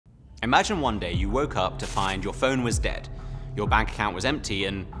Imagine one day you woke up to find your phone was dead. Your bank account was empty,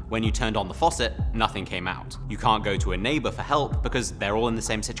 and when you turned on the faucet, nothing came out. You can't go to a neighbor for help because they're all in the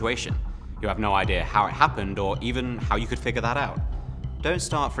same situation. You have no idea how it happened or even how you could figure that out. Don't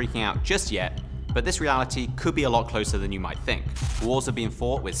start freaking out just yet, but this reality could be a lot closer than you might think. Wars are being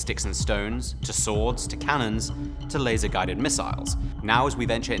fought with sticks and stones, to swords, to cannons, to laser-guided missiles. Now, as we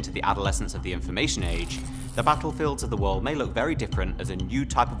venture into the adolescence of the information age, the battlefields of the world may look very different as a new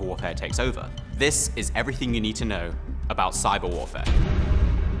type of warfare takes over. This is everything you need to know about cyber warfare.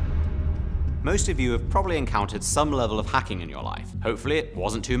 Most of you have probably encountered some level of hacking in your life. Hopefully it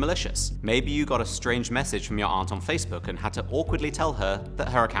wasn't too malicious. Maybe you got a strange message from your aunt on Facebook and had to awkwardly tell her that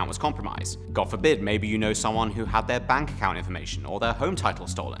her account was compromised. God forbid, maybe you know someone who had their bank account information or their home title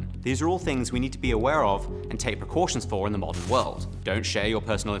stolen. These are all things we need to be aware of and take precautions for in the modern world. Don't share your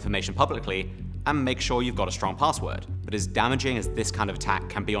personal information publicly, and make sure you've got a strong password. But as damaging as this kind of attack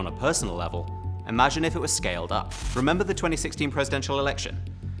can be on a personal level, imagine if it was scaled up. Remember the 2016 presidential election?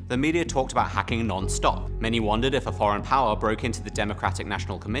 The media talked about hacking non-stop. Many wondered if a foreign power broke into the Democratic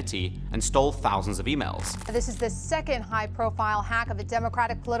National Committee and stole thousands of emails. This is the second high-profile hack of a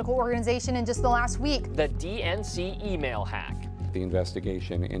Democratic political organization in just the last week. The DNC email hack. The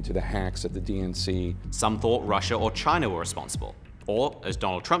investigation into the hacks of the DNC. Some thought Russia or China were responsible. Or, as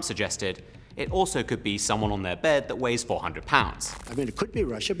Donald Trump suggested, it also could be someone on their bed that weighs 400 pounds. I mean, it could be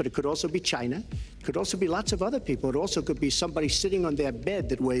Russia, but it could also be China. It could also be lots of other people. It also could be somebody sitting on their bed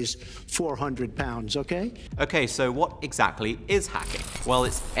that weighs 400 pounds, okay? Okay, so what exactly is hacking? Well,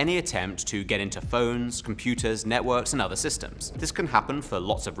 it's any attempt to get into phones, computers, networks, and other systems. This can happen for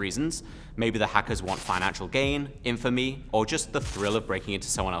lots of reasons. Maybe the hackers want financial gain, infamy, or just the thrill of breaking into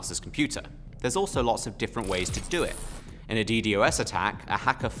someone else's computer. There's also lots of different ways to do it. In a DDoS attack, a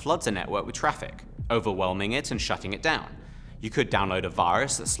hacker floods a network with traffic, overwhelming it and shutting it down. You could download a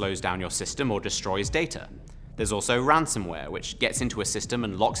virus that slows down your system or destroys data. There's also ransomware, which gets into a system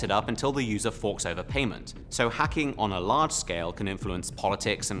and locks it up until the user forks over payment. So hacking on a large scale can influence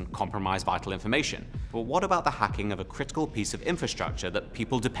politics and compromise vital information. But what about the hacking of a critical piece of infrastructure that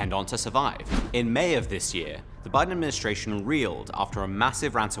people depend on to survive? In May of this year, the Biden administration reeled after a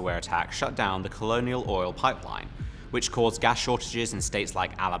massive ransomware attack shut down the Colonial Oil pipeline, which caused gas shortages in states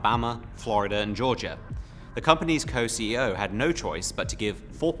like Alabama, Florida, and Georgia. The company's co-CEO had no choice but to give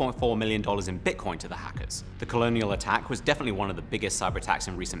 $4.4 million in Bitcoin to the hackers. The Colonial attack was definitely one of the biggest cyber attacks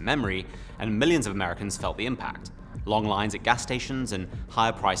in recent memory, and millions of Americans felt the impact. Long lines at gas stations and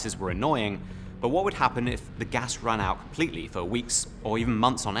higher prices were annoying, but what would happen if the gas ran out completely for weeks or even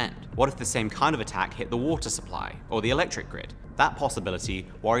months on end? What if the same kind of attack hit the water supply or the electric grid? That possibility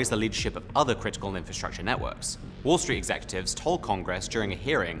worries the leadership of other critical infrastructure networks. Wall Street executives told Congress during a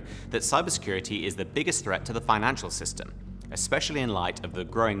hearing that cybersecurity is the biggest threat to the financial system, especially in light of the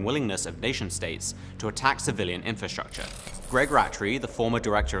growing willingness of nation-states to attack civilian infrastructure. Greg Rattray, the former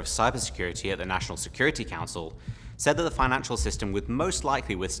director of cybersecurity at the National Security Council, said that the financial system would most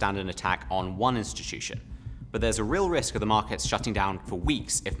likely withstand an attack on one institution, but there's a real risk of the markets shutting down for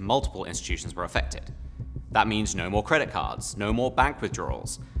weeks if multiple institutions were affected. That means no more credit cards, no more bank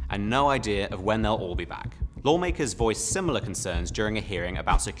withdrawals, and no idea of when they'll all be back. Lawmakers voiced similar concerns during a hearing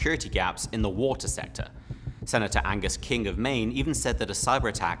about security gaps in the water sector. Senator Angus King of Maine even said that a cyber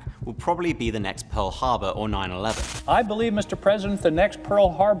attack will probably be the next Pearl Harbor or 9/11. I believe, Mr. President, the next Pearl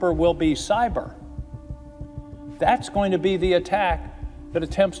Harbor will be cyber. That's going to be the attack that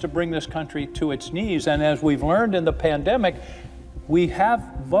attempts to bring this country to its knees. And as we've learned in the pandemic, we have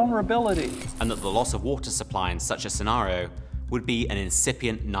vulnerabilities. And that the loss of water supply in such a scenario would be an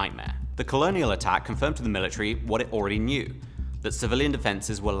incipient nightmare. The Colonial attack confirmed to the military what it already knew, that civilian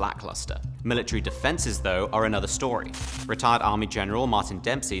defenses were lackluster. Military defenses, though, are another story. Retired Army General Martin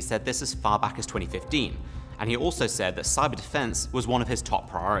Dempsey said this as far back as 2015, and he also said that cyber defense was one of his top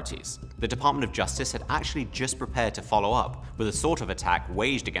priorities. The Department of Justice had actually just prepared to follow up with a sort of attack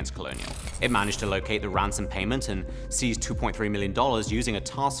waged against Colonial. It managed to locate the ransom payment and seize $2.3 million using a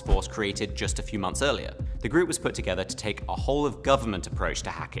task force created just a few months earlier. The group was put together to take a whole-of-government approach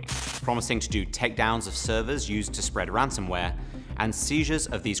to hacking, promising to do takedowns of servers used to spread ransomware and seizures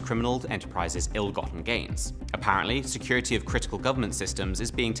of these criminal enterprises' ill-gotten gains. Apparently, security of critical government systems is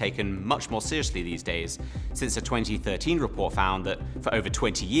being taken much more seriously these days, since a 2013 report found that for over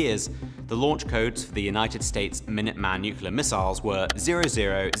 20 years, the launch codes for the United States Minuteman nuclear missiles were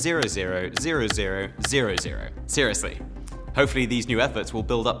 00000000. Seriously. Hopefully these new efforts will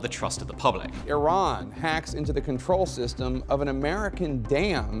build up the trust of the public. Iran hacks into the control system of an American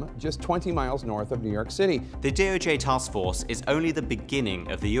dam just 20 miles north of New York City. The DOJ task force is only the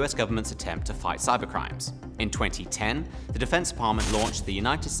beginning of the US government's attempt to fight cybercrimes. In 2010, the Defense Department launched the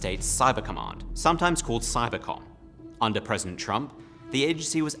United States Cyber Command, sometimes called Cybercom. Under President Trump, the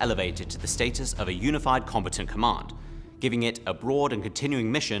agency was elevated to the status of a unified combatant command, giving it a broad and continuing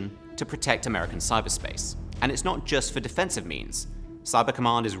mission to protect American cyberspace. And it's not just for defensive means. Cyber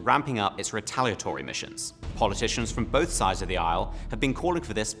Command is ramping up its retaliatory missions. Politicians from both sides of the aisle have been calling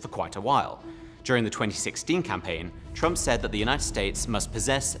for this for quite a while. During the 2016 campaign, Trump said that the United States must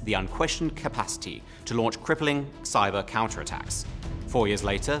possess the unquestioned capacity to launch crippling cyber counterattacks. 4 years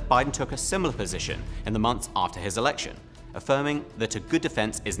later, Biden took a similar position in the months after his election, affirming that a good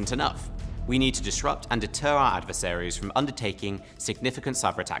defense isn't enough. We need to disrupt and deter our adversaries from undertaking significant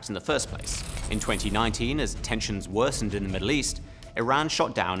cyber attacks in the first place. In 2019, as tensions worsened in the Middle East, Iran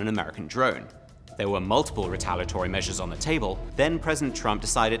shot down an American drone. There were multiple retaliatory measures on the table. Then President Trump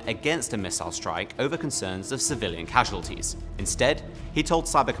decided against a missile strike over concerns of civilian casualties. Instead, he told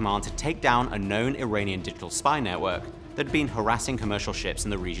Cyber Command to take down a known Iranian digital spy network that had been harassing commercial ships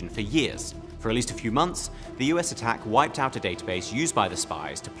in the region for years. For at least a few months, the US attack wiped out a database used by the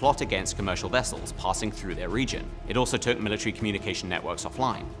spies to plot against commercial vessels passing through their region. It also took military communication networks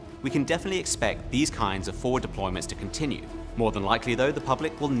offline. We can definitely expect these kinds of forward deployments to continue. More than likely, though, the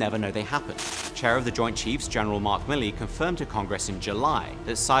public will never know they happened. Chair of the Joint Chiefs, General Mark Milley, confirmed to Congress in July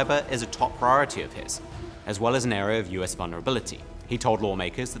that cyber is a top priority of his, as well as an area of US vulnerability. He told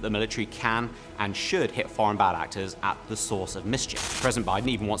lawmakers that the military can and should hit foreign bad actors at the source of mischief. President Biden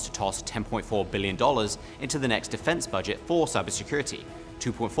even wants to toss $10.4 billion into the next defense budget for cybersecurity,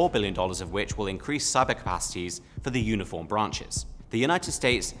 $2.4 billion of which will increase cyber capacities for the uniformed branches. The United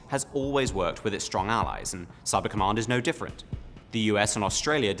States has always worked with its strong allies, and Cyber Command is no different. The US and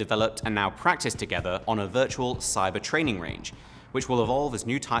Australia developed and now practice together on a virtual cyber training range, which will evolve as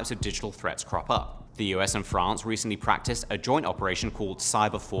new types of digital threats crop up. The US and France recently practiced a joint operation called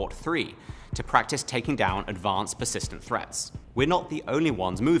Cyberfort 3 to practice taking down advanced persistent threats. We're not the only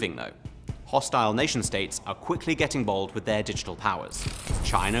ones moving, though. Hostile nation-states are quickly getting bold with their digital powers.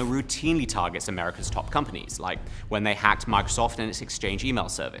 China routinely targets America's top companies, like when they hacked Microsoft and its Exchange email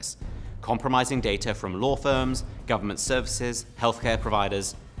service, compromising data from law firms, government services, healthcare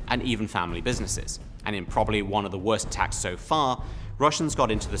providers, and even family businesses. And in probably one of the worst attacks so far, Russians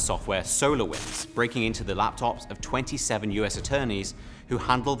got into the software SolarWinds, breaking into the laptops of 27 US attorneys who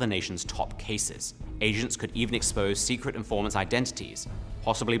handle the nation's top cases. Agents could even expose secret informants' identities,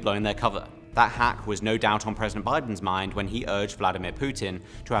 possibly blowing their cover. That hack was no doubt on President Biden's mind when he urged Vladimir Putin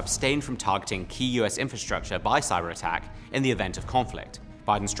to abstain from targeting key US infrastructure by cyber attack in the event of conflict.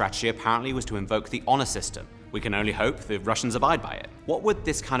 Biden's strategy apparently was to invoke the honor system. We can only hope the Russians abide by it. What would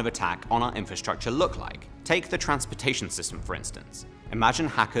this kind of attack on our infrastructure look like? Take the transportation system, for instance. Imagine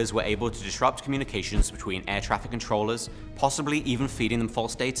hackers were able to disrupt communications between air traffic controllers, possibly even feeding them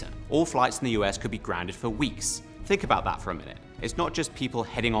false data. All flights in the US could be grounded for weeks. Think about that for a minute. It's not just people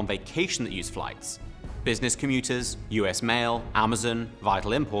heading on vacation that use flights. Business commuters, US mail, Amazon,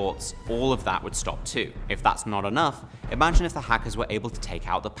 vital imports, all of that would stop too. If that's not enough, imagine if the hackers were able to take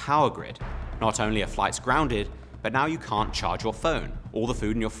out the power grid. Not only are flights grounded, but now you can't charge your phone, all the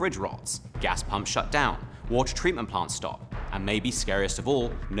food in your fridge rots, gas pumps shut down, water treatment plants stop, and maybe scariest of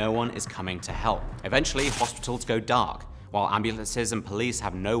all, no one is coming to help. Eventually, hospitals go dark, while ambulances and police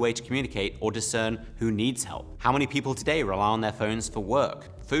have no way to communicate or discern who needs help. How many people today rely on their phones for work,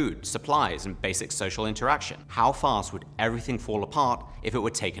 food, supplies, and basic social interaction? How fast would everything fall apart if it were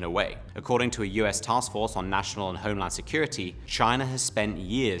taken away? According to a US task force on national and homeland security, China has spent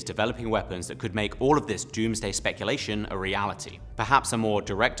years developing weapons that could make all of this doomsday speculation a reality. Perhaps a more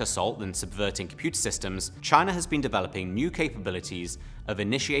direct assault than subverting computer systems, China has been developing new capabilities of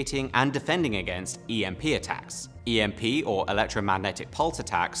initiating and defending against EMP attacks. EMP, or electromagnetic pulse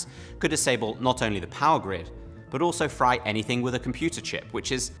attacks, could disable not only the power grid, but also fry anything with a computer chip,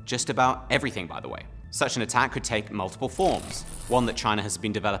 which is just about everything, by the way. Such an attack could take multiple forms. One that China has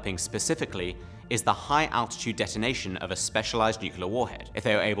been developing specifically is the high-altitude detonation of a specialized nuclear warhead. If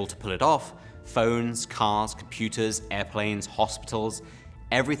they are able to pull it off, phones, cars, computers, airplanes, hospitals,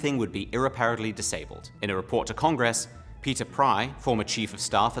 everything would be irreparably disabled. In a report to Congress, Peter Pry, former chief of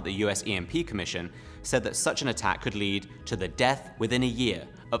staff at the US EMP Commission, said that such an attack could lead to the death within a year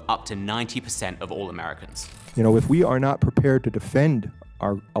of up to 90% of all Americans. You know, if we are not prepared to defend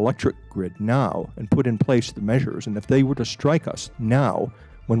our electric grid now and put in place the measures, and if they were to strike us now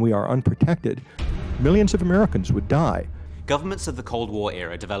when we are unprotected, millions of Americans would die. Governments of the Cold War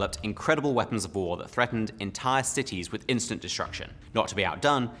era developed incredible weapons of war that threatened entire cities with instant destruction. Not to be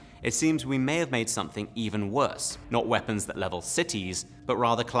outdone, it seems we may have made something even worse. Not weapons that level cities, but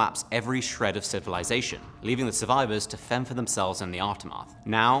rather collapse every shred of civilization, leaving the survivors to fend for themselves in the aftermath.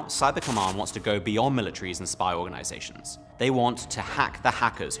 Now, Cyber Command wants to go beyond militaries and spy organizations. They want to hack the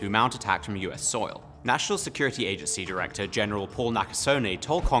hackers who mount attacks from US soil. National Security Agency Director General Paul Nakasone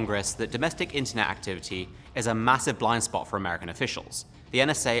told Congress that domestic internet activity is a massive blind spot for American officials. The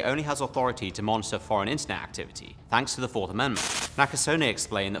NSA only has authority to monitor foreign internet activity, thanks to the Fourth Amendment. Nakasone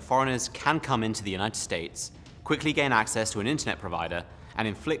explained that foreigners can come into the United States, quickly gain access to an internet provider, and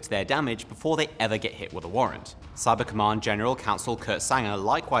inflict their damage before they ever get hit with a warrant. Cyber Command General Counsel Kurt Sanger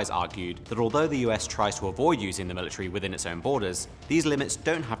likewise argued that although the US tries to avoid using the military within its own borders, these limits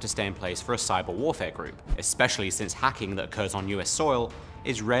don't have to stay in place for a cyber warfare group, especially since hacking that occurs on US soil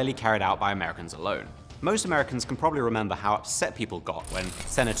is rarely carried out by Americans alone. Most Americans can probably remember how upset people got when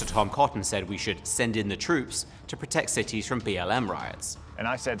Senator Tom Cotton said we should send in the troops to protect cities from BLM riots. And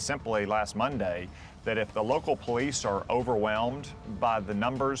I said simply last Monday that if the local police are overwhelmed by the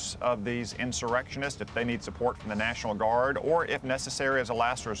numbers of these insurrectionists, if they need support from the National Guard, or if necessary as a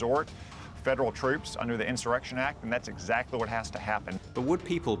last resort, federal troops under the Insurrection Act, then that's exactly what has to happen. But would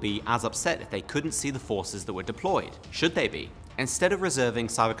people be as upset if they couldn't see the forces that were deployed? Should they be? Instead of reserving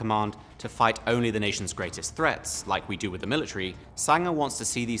Cyber Command to fight only the nation's greatest threats, like we do with the military, Sanger wants to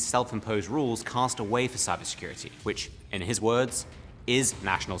see these self-imposed rules cast away for cybersecurity, which, in his words, is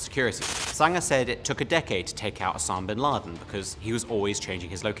national security. Sanger said it took a decade to take out Osama bin Laden because he was always changing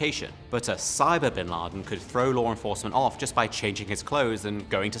his location. But a cyber bin Laden could throw law enforcement off just by changing his clothes and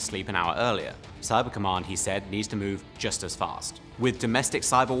going to sleep an hour earlier. Cyber Command, he said, needs to move just as fast. With domestic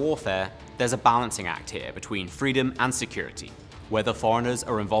cyber warfare, there's a balancing act here between freedom and security. Whether foreigners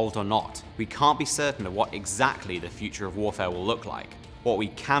are involved or not, we can't be certain of what exactly the future of warfare will look like. What we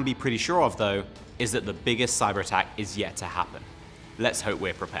can be pretty sure of, though, is that the biggest cyber attack is yet to happen. Let's hope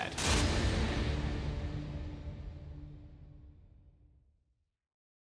we're prepared.